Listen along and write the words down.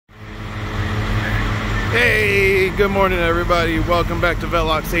Hey, good morning everybody. Welcome back to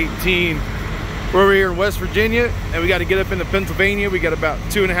Velox 18. We're over here in West Virginia and we got to get up into Pennsylvania. We got about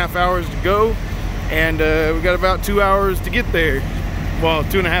 2.5 hours to go and we got about 2 hours to get there. Well,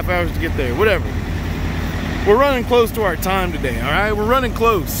 2.5 hours to get there, whatever. We're running close to our time today, all right? We're running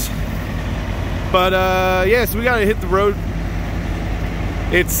close. But yeah, so we got to hit the road.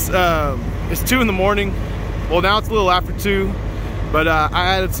 It's 2 in the morning. Well, now it's a little after 2. But I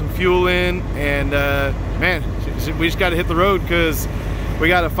added some fuel in, and man, we just got to hit the road because we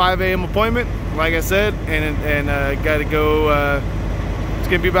got a 5 a.m. appointment, like I said, and got to go. It's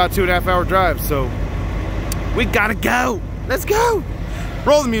gonna be about 2.5 hour drive, so we gotta go. Let's go.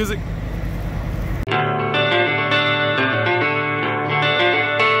 Roll the music.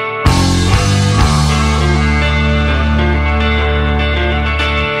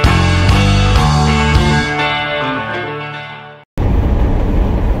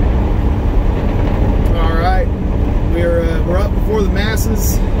 The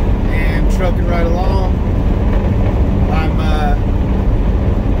masses and trucking right along. I'm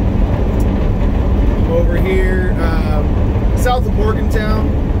over here south of Morgantown,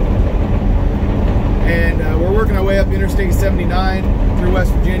 and we're working our way up Interstate 79 through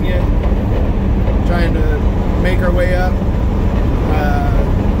West Virginia, trying to make our way up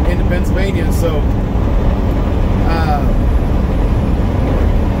into Pennsylvania. So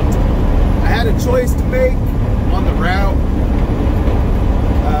I had a choice to make on the route.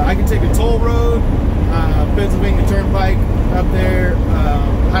 I can take a toll road, Pennsylvania Turnpike up there,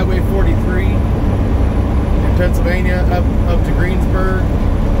 Highway 43 in Pennsylvania up to Greensburg,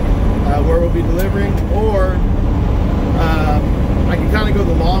 where we'll be delivering, or I can kind of go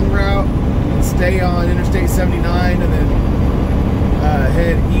the long route and stay on Interstate 79 and then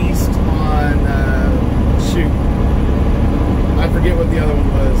head east on, shoot, I forget what the other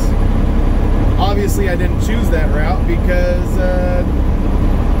one was. Obviously I didn't choose that route because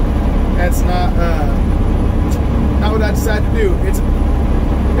that's not what I decided to do. It's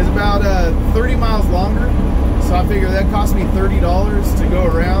about 30 miles longer, so I figure that cost me $30 to go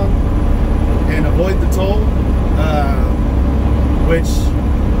around and avoid the toll, which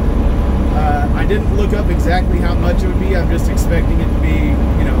I didn't look up exactly how much it would be. I'm just expecting it to be,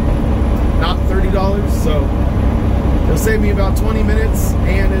 you know, not $30, so it'll save me about 20 minutes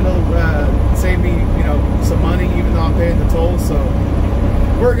and it'll save me, you know, some money even though I'm paying the toll. So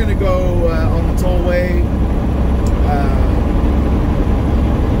we're gonna go on the tollway.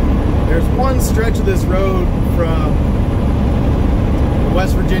 There's one stretch of this road from the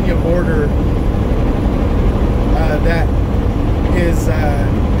West Virginia border that is,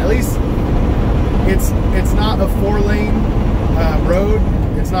 at least it's not a 4-lane road.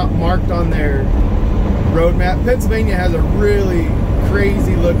 It's not marked on their road map. Pennsylvania has a really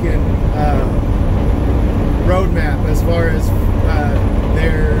crazy looking road map as far as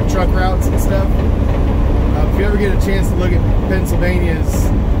their truck routes and stuff. If you ever get a chance to look at Pennsylvania's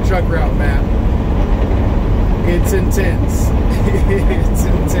truck route map, it's intense. It's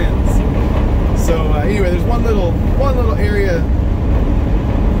intense. So anyway, there's one little area,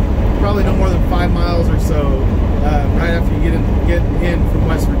 probably no more than 5 miles or so, right after you get in from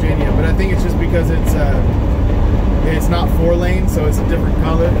West Virginia. But I think it's just because it's not 4 lanes, so it's a different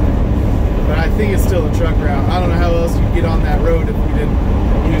color. But I think it's still a truck route. I don't know how else you'd get on that road if you didn't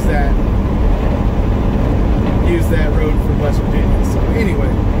use that road from West Virginia. So anyway,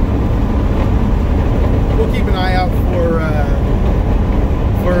 we'll keep an eye out for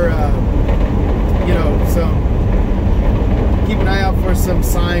you know, keep an eye out for some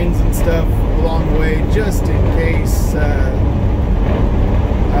signs and stuff along the way, just in case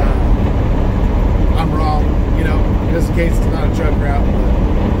I'm wrong, you know, just in case it's not a truck route.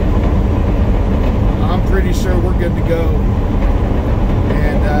 But I'm pretty sure we're good to go.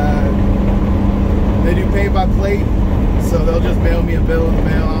 And they do pay by plate, so they'll just mail me a bill in the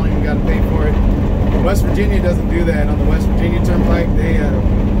mail. I don't even got to pay for it. West Virginia doesn't do that. On the West Virginia Turnpike, they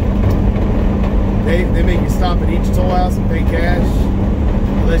make you stop at each toll house and pay cash,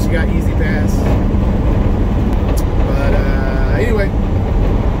 unless you got Easy Pass. But anyway,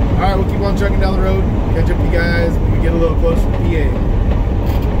 all right, we'll keep on trucking down the road. Catch up with you guys when we get a little closer to PA.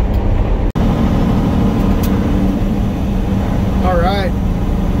 All right,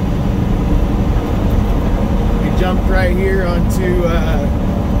 we jumped right here onto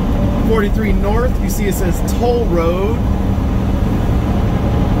 43 North. You see it says Toll Road.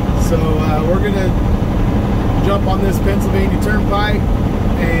 So we're gonna jump on this Pennsylvania Turnpike,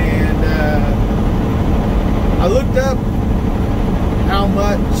 and I looked up how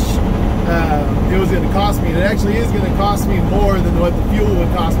much it was going to cost me. And it actually is going to cost me more than what the fuel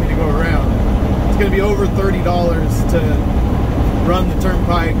would cost me to go around. It's going to be over $30 to run the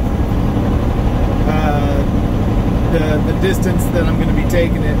turnpike, the distance that I'm going to be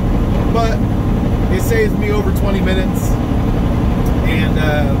taking it. But it saves me over 20 minutes. And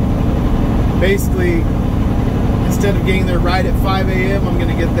basically, instead of getting there right at 5 a.m., I'm going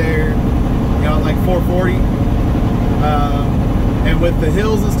to get there, you know, like 4:40. And with the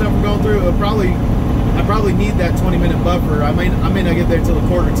hills and stuff we're going through, I probably need that 20-minute buffer. I may not get there till the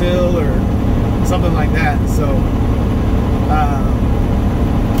quarter till or something like that. So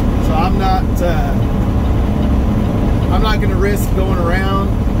I'm not going to risk going around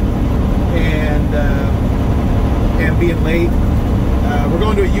and being late. We're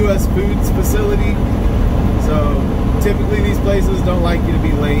going to a U.S. Foods facility, so typically these places don't like you to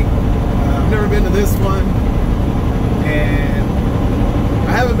be late. I've never been to this one, and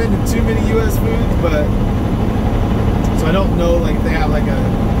I haven't been to too many U.S. Foods, but so I don't know like if they have like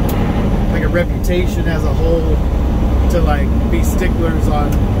a reputation as a whole to like be sticklers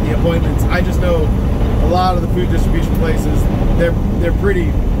on the appointments. I just know a lot of the food distribution places, they're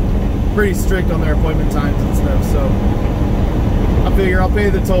pretty strict on their appointment times and stuff. So I figure I'll pay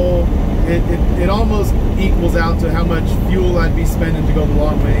the toll. It almost equals out to how much fuel I'd be spending to go the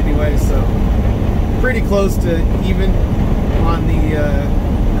long way anyway. So pretty close to even on the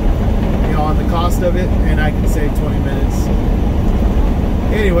on the cost of it, and I can save 20 minutes.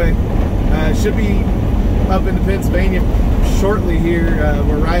 Anyway, should be up into Pennsylvania shortly here.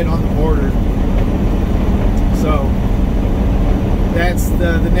 We're right on the border. So that's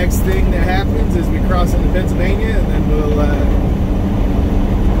the next thing that happens is we cross into Pennsylvania, and then we'll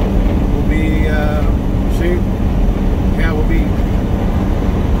be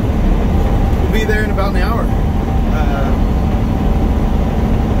we'll be there in about an hour.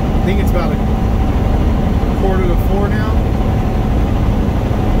 I think it's about a quarter to 4 now.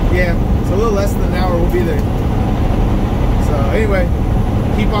 Yeah, so a little less than an hour we'll be there. So anyway,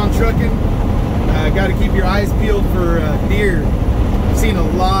 keep on trucking. Got to keep your eyes peeled for deer. I've seen a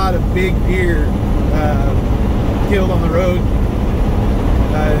lot of big deer killed on the road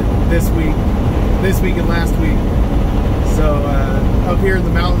this week and last week. So up here in the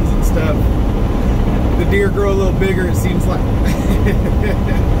mountains and stuff, the deer grow a little bigger, it seems like.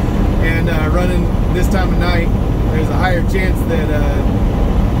 And running this time of night, there's a higher chance that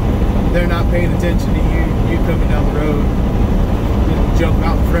they're not paying attention to you coming down the road, just jump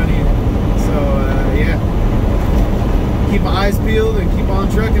out in front of you. So yeah, keep my eyes peeled and keep on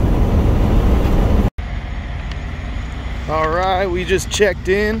trucking. All right, we just checked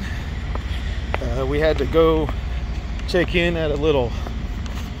in. We had to go check in at a little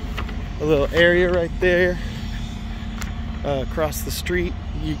area right there across the street.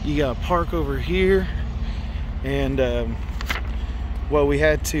 You gotta park over here, and well, we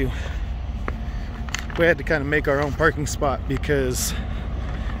had to kind of make our own parking spot because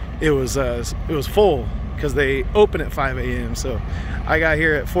it was full because they open at 5 a.m. So I got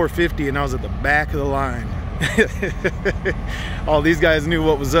here at 4:50 and I was at the back of the line. All these guys knew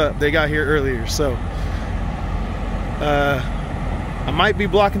what was up. They got here earlier, so I might be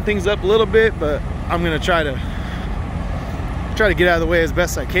blocking things up a little bit, but I'm gonna try to get out of the way as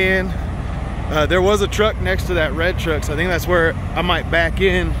best I can. There was a truck next to that red truck, so I think that's where I might back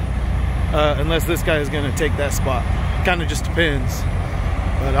in, unless this guy is gonna take that spot. Kind of just depends,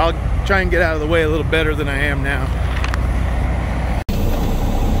 but I'll try and get out of the way a little better than I am now.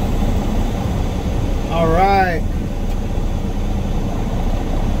 All right,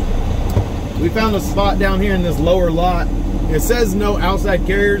 we found a spot down here in this lower lot. It says no outside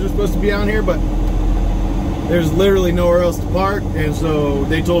carriers are supposed to be down here, but there's literally nowhere else to park, and so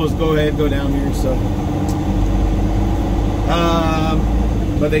they told us go ahead, go down here. So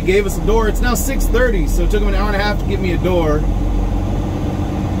but they gave us a door. It's now 6:30, so it took them an hour and a half to give me a door.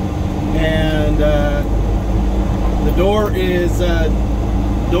 And the door is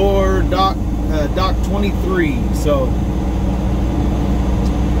dock 23, so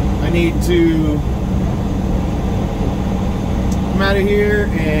I need to come out of here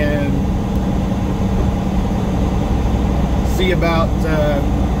and see about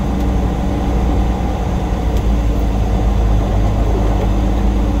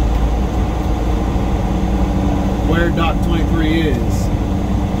where dock 23 is.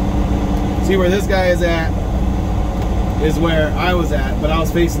 See where this guy is at is where I was at, but I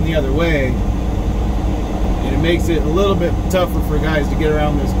was facing the other way, and it makes it a little bit tougher for guys to get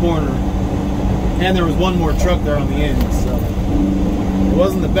around this corner. And there was one more truck there on the end, so it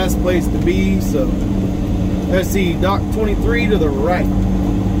wasn't the best place to be. So let's see, dock 23 to the right.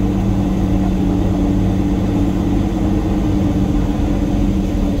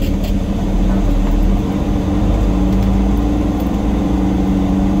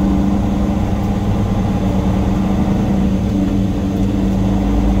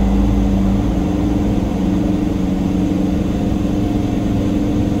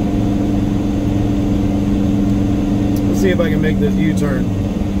 see if I can make this U-turn.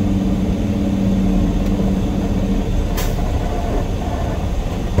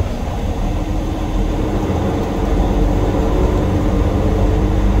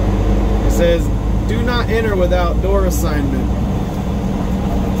 It says, do not enter without door assignment.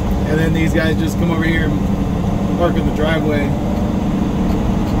 And then these guys just come over here and park in the driveway.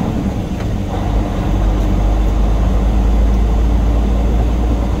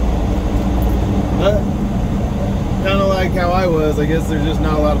 But kind of like how I was, I guess there's just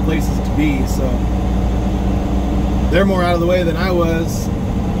not a lot of places to be, so they're more out of the way than I was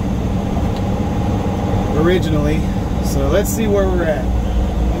originally. So let's see where we're at.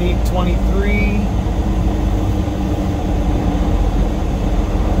 We need 23.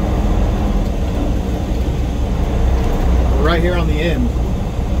 We're right here on the end.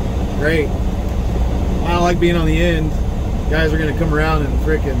 Great. I don't like being on the end. Guys are gonna come around and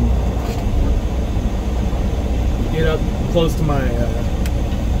frickin' get up close to my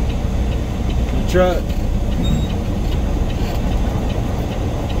truck.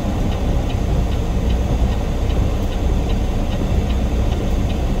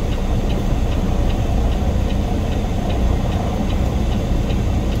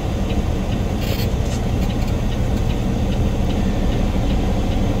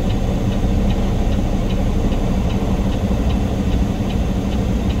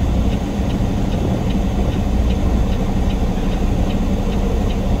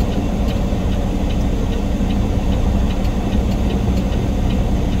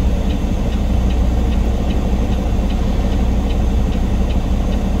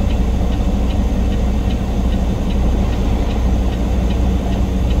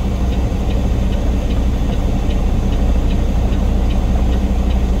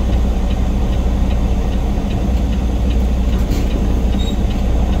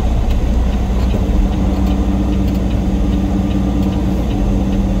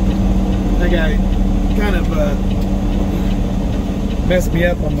 Guy kind of messed me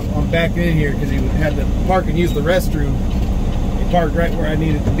up on back in here because he had to park and use the restroom. He parked right where I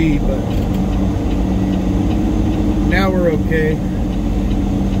needed to be, but now we're okay.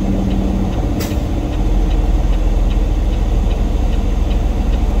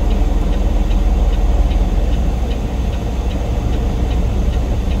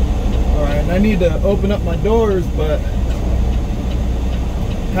 Alright, and I need to open up my doors, but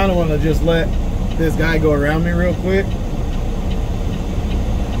kind of want to just let this guy go around me real quick.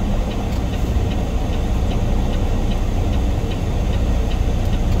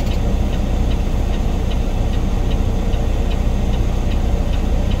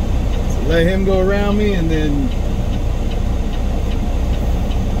 So let him go around me and then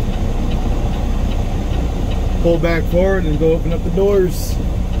pull back forward and go open up the doors.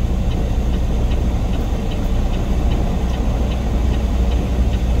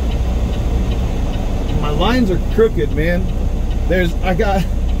 Lines are crooked, man. I got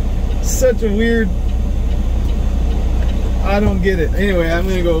such a weird, I don't get it. Anyway, I'm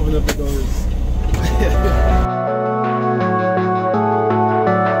gonna go open up the doors.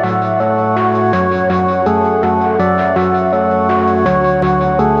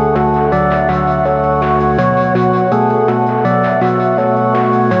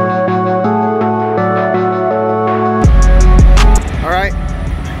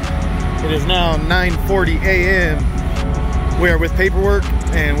 It is now 9:40 a.m. We are with paperwork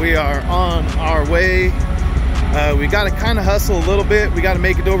and we are on our way. We got to kind of hustle a little bit. We got to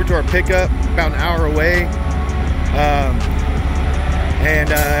make it over to our pickup, about an hour away.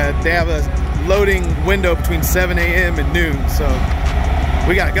 They have a loading window between 7 a.m. and noon, so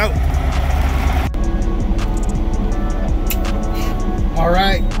we got to go. All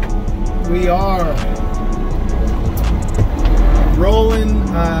right, we are rolling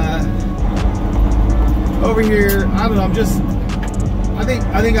over here. I don't know,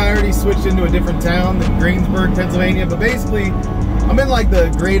 I think I already switched into a different town than Greensburg, Pennsylvania, but basically I'm in like the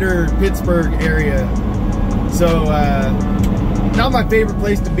greater Pittsburgh area. So not my favorite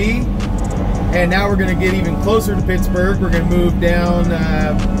place to be, and now we're gonna get even closer to Pittsburgh. We're gonna move down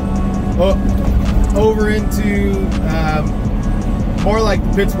over into more like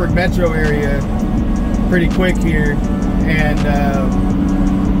the Pittsburgh metro area pretty quick here. And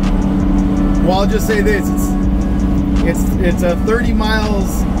well, I'll just say this: it's 30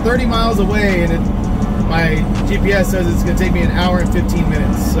 miles away, and my GPS says it's going to take me an hour and 15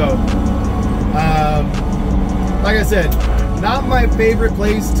 minutes. So, like I said, not my favorite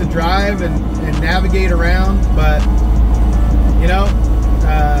place to drive and navigate around, but you know,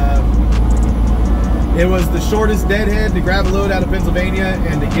 it was the shortest deadhead to grab a load out of Pennsylvania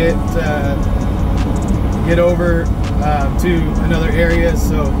and to get over to another area.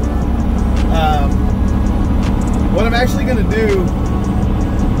 So what I'm actually going to do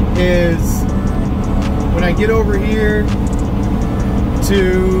is when I get over here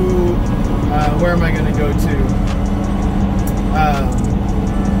to where am I going to go to?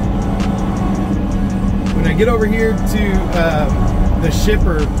 When I get over here to the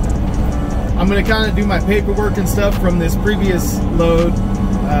shipper, I'm going to kind of do my paperwork and stuff from this previous load.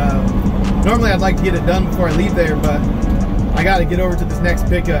 Normally I'd like to get it done before I leave there, but I got to get over to this next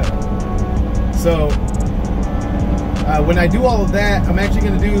pickup. So when I do all of that, I'm actually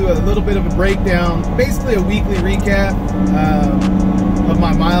going to do a little bit of a breakdown, basically a weekly recap of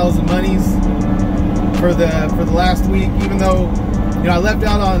my miles and monies for the last week. Even though, you know, I left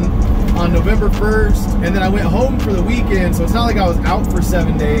out on November 1st, and then I went home for the weekend, so it's not like I was out for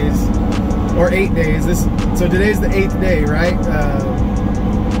 7 days or 8 days. So today's the 8th day, right?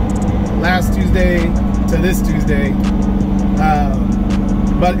 Last Tuesday to this Tuesday.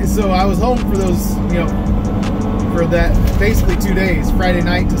 But so I was home for those, you know, for that basically 2 days, Friday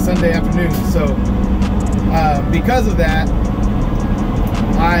night to Sunday afternoon. So because of that,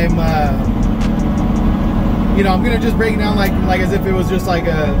 I'm you know, I'm gonna just break it down like as if it was just like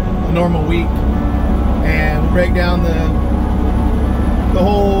a normal week, and we'll break down the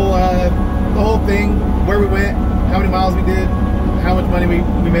whole thing, where we went, how many miles we did, how much money we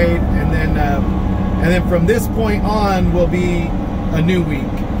made, and then from this point on will be a new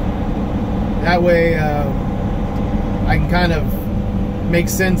week. That way I can kind of make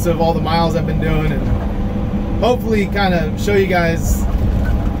sense of all the miles I've been doing, and hopefully kind of show you guys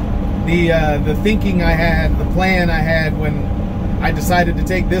the thinking I had, the plan I had when I decided to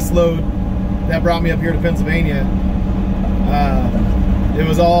take this load that brought me up here to Pennsylvania. It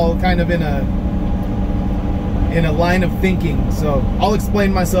was all kind of in a line of thinking. So I'll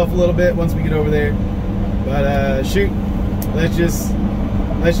explain myself a little bit once we get over there. But shoot, let's just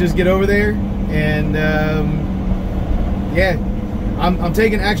get over there, and yeah, I'm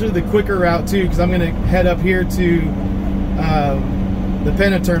taking actually the quicker route too, because I'm gonna head up here to the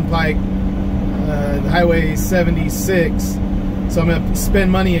Penna Turnpike, Highway 76. So I'm gonna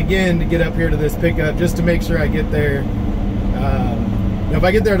spend money again to get up here to this pickup, just to make sure I get there. If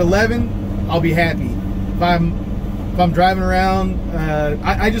I get there at 11, I'll be happy. If I'm driving around,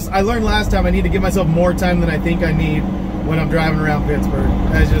 I learned last time I need to give myself more time than I think I need when I'm driving around Pittsburgh.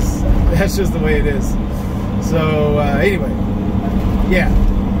 That's just the way it is. So anyway, yeah,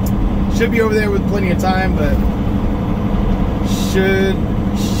 should be over there with plenty of time, but shoulda,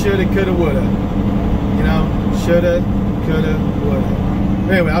 coulda, woulda. You know, shoulda, coulda, woulda.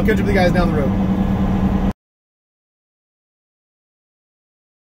 Anyway, I'll catch up with you guys down the road.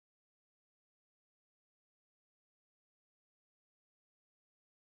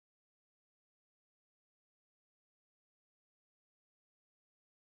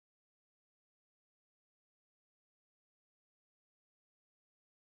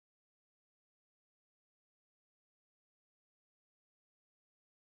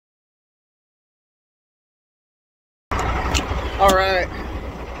 All right,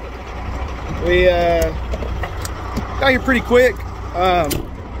 we got here pretty quick.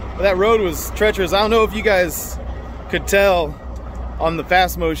 That road was treacherous. I don't know if you guys could tell on the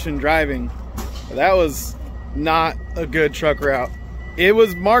fast motion driving, but that was not a good truck route. It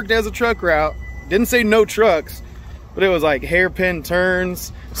was marked as a truck route. Didn't say no trucks, but it was like hairpin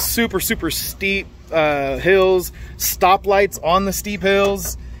turns, super steep hills, stoplights on the steep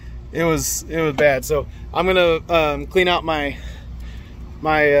hills. It was bad. So I'm gonna clean out my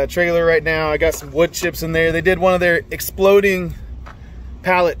trailer right now. I got some wood chips in there. They did one of their exploding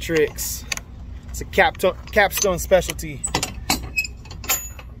pallet tricks. It's a capstone specialty.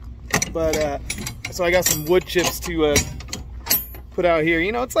 But so I got some wood chips to put out here.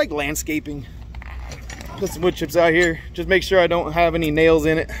 You know, it's like landscaping. Put some wood chips out here. Just make sure I don't have any nails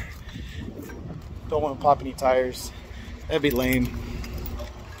in it. Don't want to pop any tires. That'd be lame.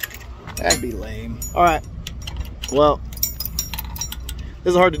 That'd be lame. All right, well,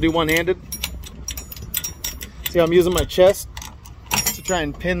 this is hard to do one-handed. See, I'm using my chest to try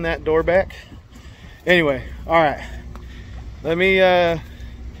and pin that door back. Anyway, all right, let me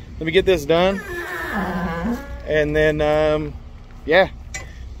get this done, and then yeah,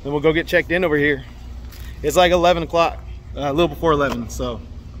 then we'll go get checked in over here. It's like 11 o'clock, a little before 11, so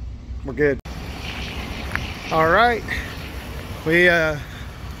we're good. All right, we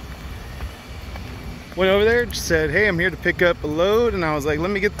went over there, just said, hey, I'm here to pick up a load, and I was like, let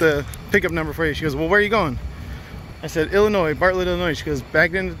me get the pickup number for you. She goes, well, where are you going? I said, Illinois, Bartlett, Illinois. She goes,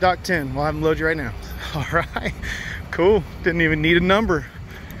 back into Dock 10. Well, I'm load you right now. All right, cool. Didn't even need a number.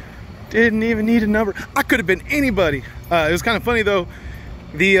 Didn't even need a number. I could have been anybody. It was kind of funny though.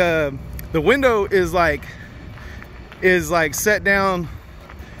 The window is like set down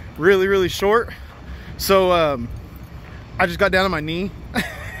really short. So I just got down on my knee.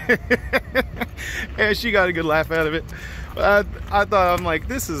 And she got a good laugh out of it. I thought, I'm like,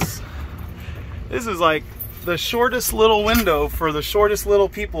 this is like the shortest little window for the shortest little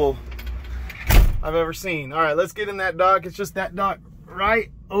people I've ever seen. All right, let's get in that dock. It's just that dock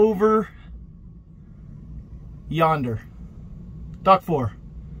right over yonder. Dock 4.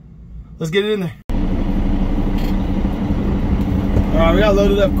 Let's get it in there. All right, we got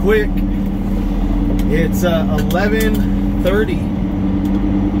loaded up quick. It's 11:30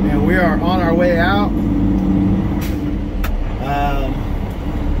 and we are on our way out.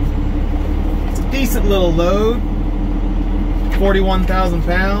 It's a decent little load, 41,000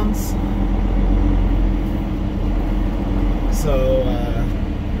 pounds. So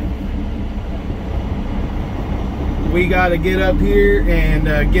we got to get up here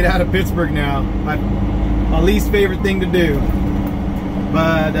and get out of Pittsburgh now. My least favorite thing to do.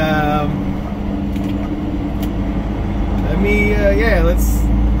 But yeah,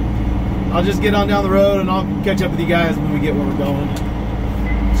 I'll just get on down the road and I'll catch up with you guys when we get where we're going.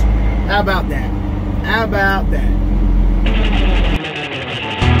 How about that? How about that?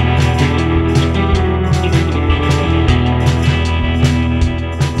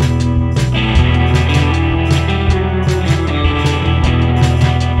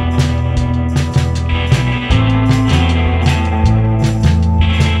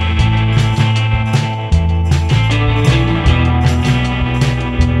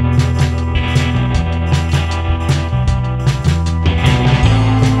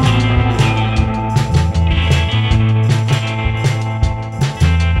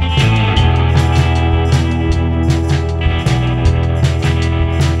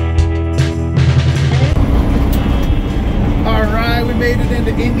 Made it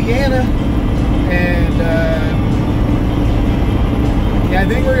into Indiana, and yeah, I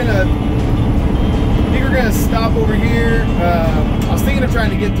think we're gonna stop over here. I was thinking of trying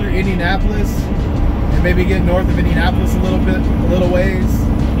to get through Indianapolis and maybe get north of Indianapolis a little ways.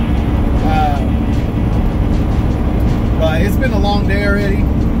 But it's been a long day already,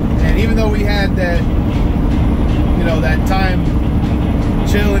 and even though we had that, you know, that time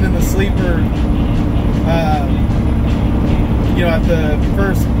chilling in the sleeper, you know, at the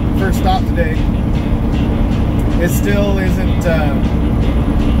first stop today, it still isn't,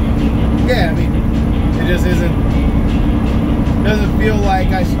 yeah, I mean, it just doesn't feel like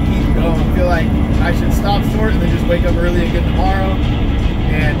I should keep going. I feel like I should stop short and then just wake up early again tomorrow,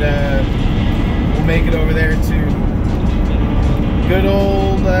 and we'll make it over there to good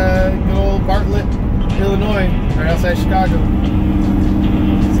old Bartlett, Illinois, right outside Chicago.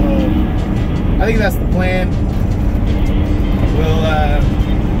 So I think that's the plan.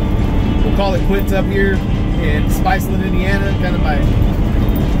 We'll call it quits up here in Spiceland, Indiana. Kind of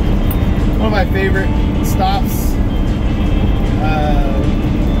one of my favorite stops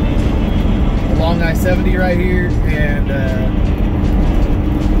along I-70 right here, and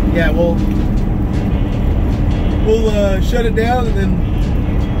yeah, we'll shut it down and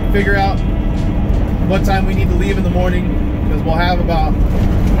then figure out what time we need to leave in the morning, because we'll have about,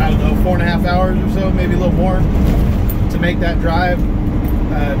 I don't know, 4.5 hours or so, maybe a little more, to make that drive,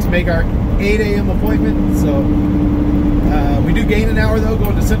 to make our 8 a.m. appointment. So we do gain an hour though,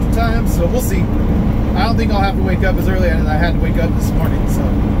 going to Central Time, so we'll see. I don't think I'll have to wake up as early as I had to wake up this morning, so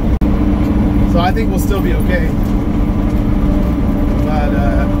I think we'll still be okay. But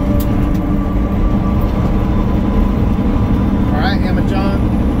all right, Emma John,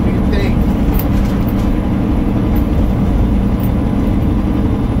 do your thing.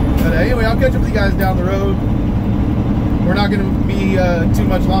 But anyway, I'll catch up with you guys down the road. We're not going to be too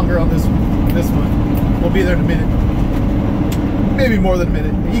much longer on this one. We'll be there in a minute. Maybe more than a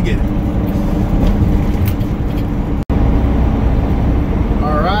minute. You get it.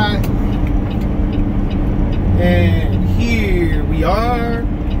 Alright. And here we are.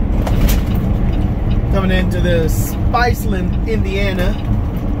 Coming into the Spiceland, Indiana.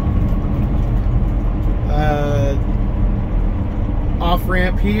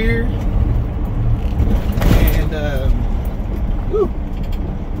 Off-ramp here. And woo.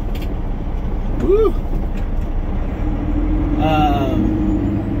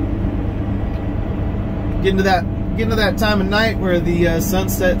 Getting to that time of night where the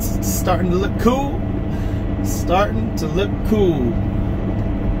sunset's starting to look cool. Starting to look cool.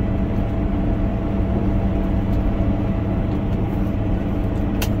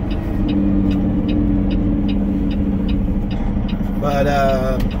 But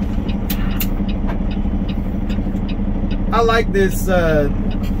I like this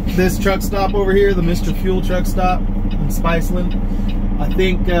this truck stop over here, the Mr. Fuel truck stop in Spiceland. I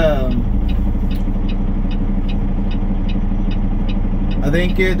think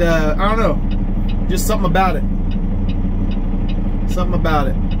it, I don't know, just something about it. Something about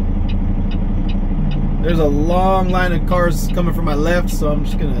it. There's a long line of cars coming from my left, so I'm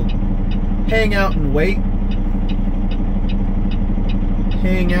just gonna hang out and wait.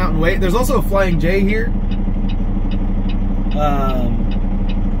 Hang out and wait. There's also a Flying J here,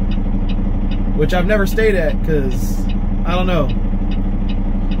 which I've never stayed at because, I don't know.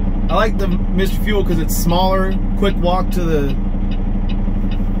 I like the Mr. Fuel because it's smaller, quick walk to the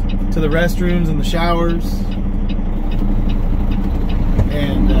restrooms and the showers,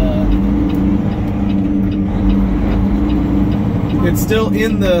 and it's still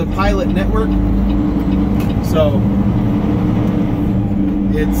in the Pilot network, so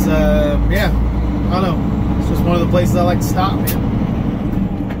it's yeah, I don't know, it's just one of the places I like to stop, man.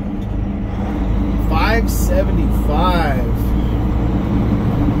 575.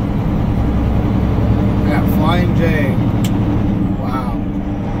 Yeah, Flying J. Wow.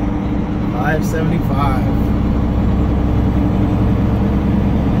 575.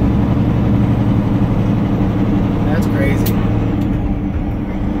 That's crazy.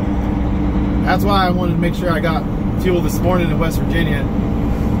 That's why I wanted to make sure I got fuel this morning in West Virginia.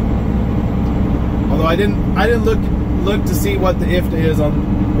 Although I didn't look to see what the IFTA is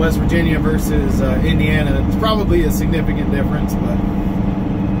on West Virginia versus Indiana. It's probably a significant difference, but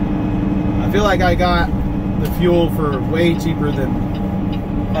I feel like I got the fuel for way cheaper than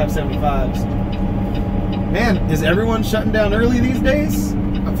 575s. Man, is everyone shutting down early these days?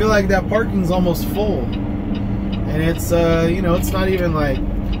 I feel like that parking's almost full, and it's you know, it's not even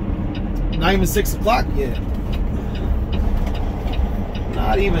 6 o'clock yet.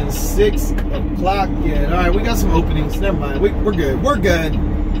 Not even 6 o'clock yet. All right, we got some openings. Never mind. We're good. We're good.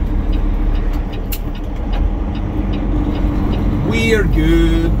 We are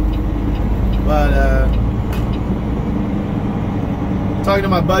good. But talking to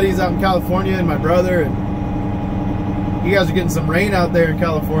my buddies out in California and my brother, and you guys are getting some rain out there in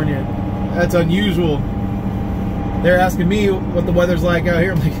California. That's unusual. They're asking me what the weather's like out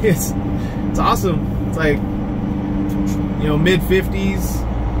here. I'm like, it's awesome. It's like, you know, mid 50s,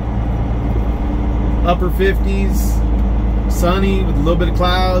 upper 50s, sunny with a little bit of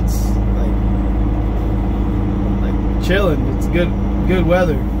clouds, like chilling. It's good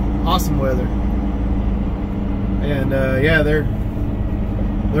weather, awesome weather. And yeah, they're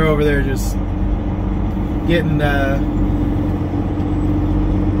over there just getting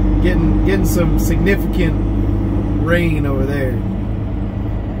some significant rain over there.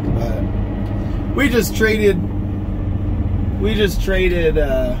 But we just traded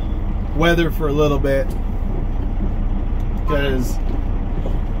weather for a little bit because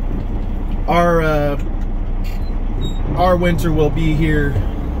our winter will be here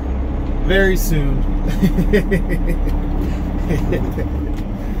very soon.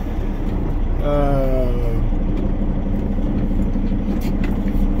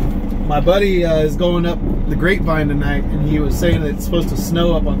 My buddy is going up the Grapevine tonight, and he was saying that it's supposed to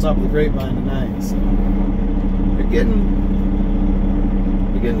snow up on top of the Grapevine tonight. So we're getting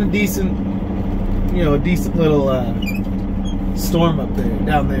a decent, you know, a decent little storm up there,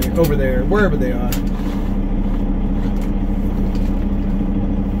 down there, over there, wherever they are.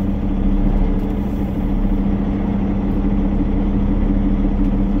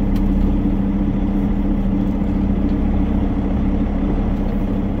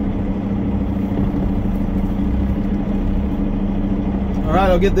 Alright,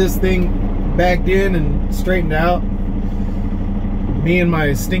 I'll get this thing backed in and straightened out. Me and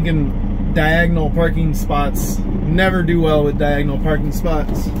my stinking diagonal parking spots never do well with diagonal parking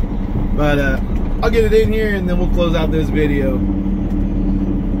spots. But I'll get it in here and then we'll close out this video.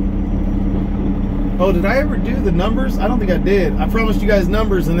 Oh, did I ever do the numbers? I don't think I did. I promised you guys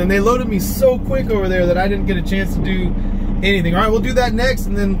numbers, and then they loaded me so quick over there that I didn't get a chance to do anything. Alright, we'll do that next,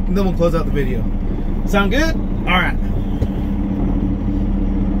 and then we'll close out the video. Sound good? Alright.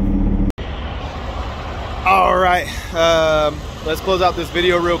 Alright, let's close out this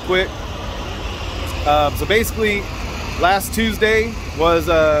video real quick. So basically, last Tuesday was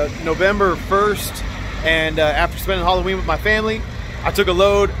November 1st, and after spending Halloween with my family, I took a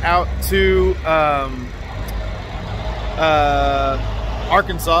load out to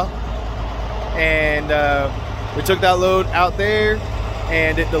Arkansas, and we took that load out there,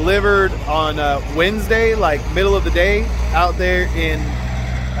 and it delivered on Wednesday, like middle of the day, out there in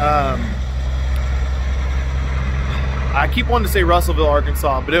I keep wanting to say Russellville,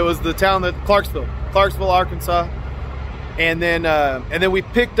 Arkansas, but it was the town that Clarksville, Arkansas. And then we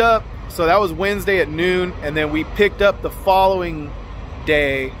picked up, so that was Wednesday at noon, and then we picked up the following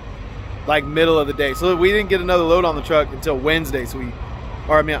day, like middle of the day. So we didn't get another load on the truck until Wednesday.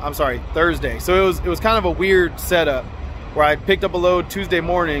 I'm sorry, Thursday. So it was kind of a weird setup where I picked up a load Tuesday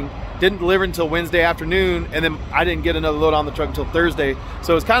morning, didn't deliver until Wednesday afternoon, and then I didn't get another load on the truck until Thursday.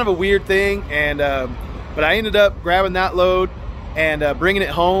 So it was kind of a weird thing, and but I ended up grabbing that load and bringing it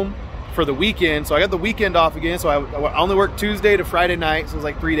home for the weekend. So I got the weekend off again, so I only worked Tuesday to Friday night, so it was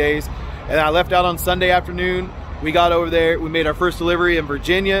like 3 days. And I left out on Sunday afternoon. We got over there, we made our first delivery in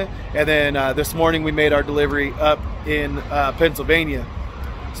Virginia, and then this morning we made our delivery up in Pennsylvania.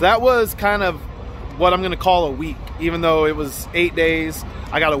 So that was kind of what I'm gonna call a week, even though it was 8 days.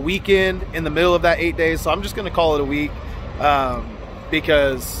 I got a weekend in the middle of that 8 days, so I'm just gonna call it a week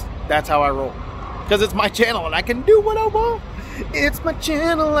because that's how I roll. Because it's my channel and I can do what I want. It's my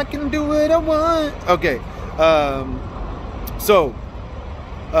channel, I can do what I want. Okay, so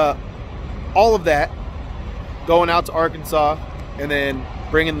all of that, going out to Arkansas and then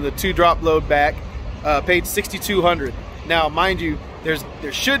bringing the 2-drop load back, paid $6,200. Now, mind you, there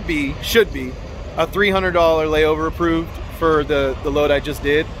should be a $300 layover approved for the load I just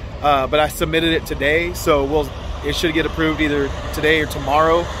did, but I submitted it today, so it should get approved either today or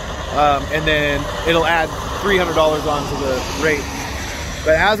tomorrow, and then it'll add $300 onto the rate.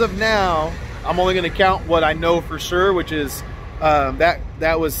 But as of now, I'm only going to count what I know for sure, which is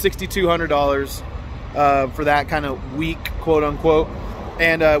that was $6,200 for that kind of week, quote unquote.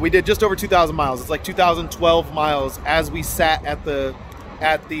 And we did just over 2,000 miles. It's like 2,012 miles as we sat at the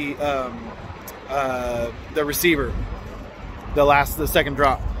receiver, the second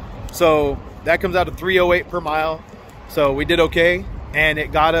drop. So that comes out to 308 per mile. So we did okay, and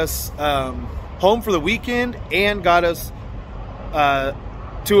it got us home for the weekend and got us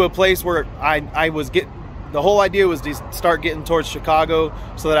to a place where I was getting. The whole idea was to start getting towards Chicago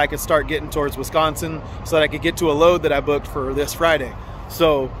so that I could start getting towards Wisconsin so that I could get to a load that I booked for this Friday.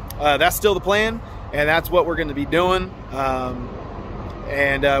 So that's still the plan, and that's what we're going to be doing. We'll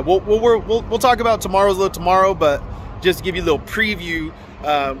talk about tomorrow's load tomorrow, but just to give you a little preview,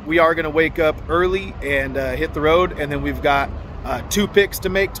 we are going to wake up early and hit the road, and then we've got 2 picks to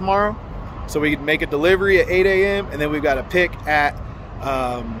make tomorrow. So we can make a delivery at 8 a.m. and then we've got a pick at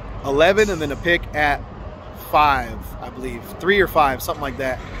 11 and then a pick at 5, I believe, 3 or 5, something like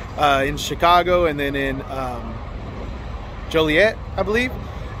that, in Chicago, and then in Joliet, I believe,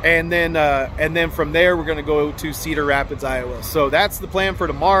 and then from there we're going to go to Cedar Rapids, Iowa. So that's the plan for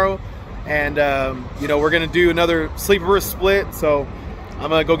tomorrow, and you know, we're going to do another sleeper split. So I'm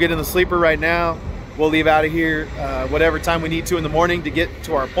going to go get in the sleeper right now. We'll leave out of here whatever time we need to in the morning to get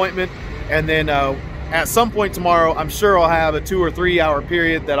to our appointment, and then at some point tomorrow, I'm sure I'll have a 2 or 3 hour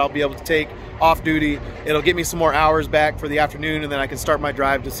period that I'll be able to take off duty. It'll get me some more hours back for the afternoon, and then I can start my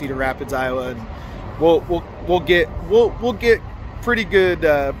drive to Cedar Rapids, Iowa, and we'll get pretty good.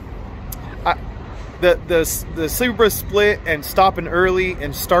 The sleeper split and stopping early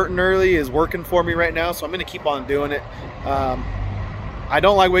and starting early is working for me right now, so I'm going to keep on doing it. I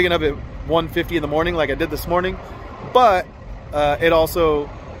don't like waking up at 1:50 in the morning like I did this morning, but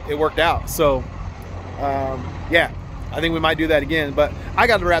it worked out. So yeah, I think we might do that again, but I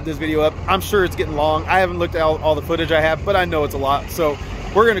got to wrap this video up. I'm sure it's getting long. I haven't looked at all the footage I have, but I know it's a lot. So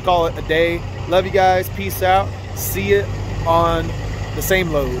we're going to call it a day. Love you guys. Peace out. See you on the same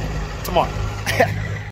load tomorrow.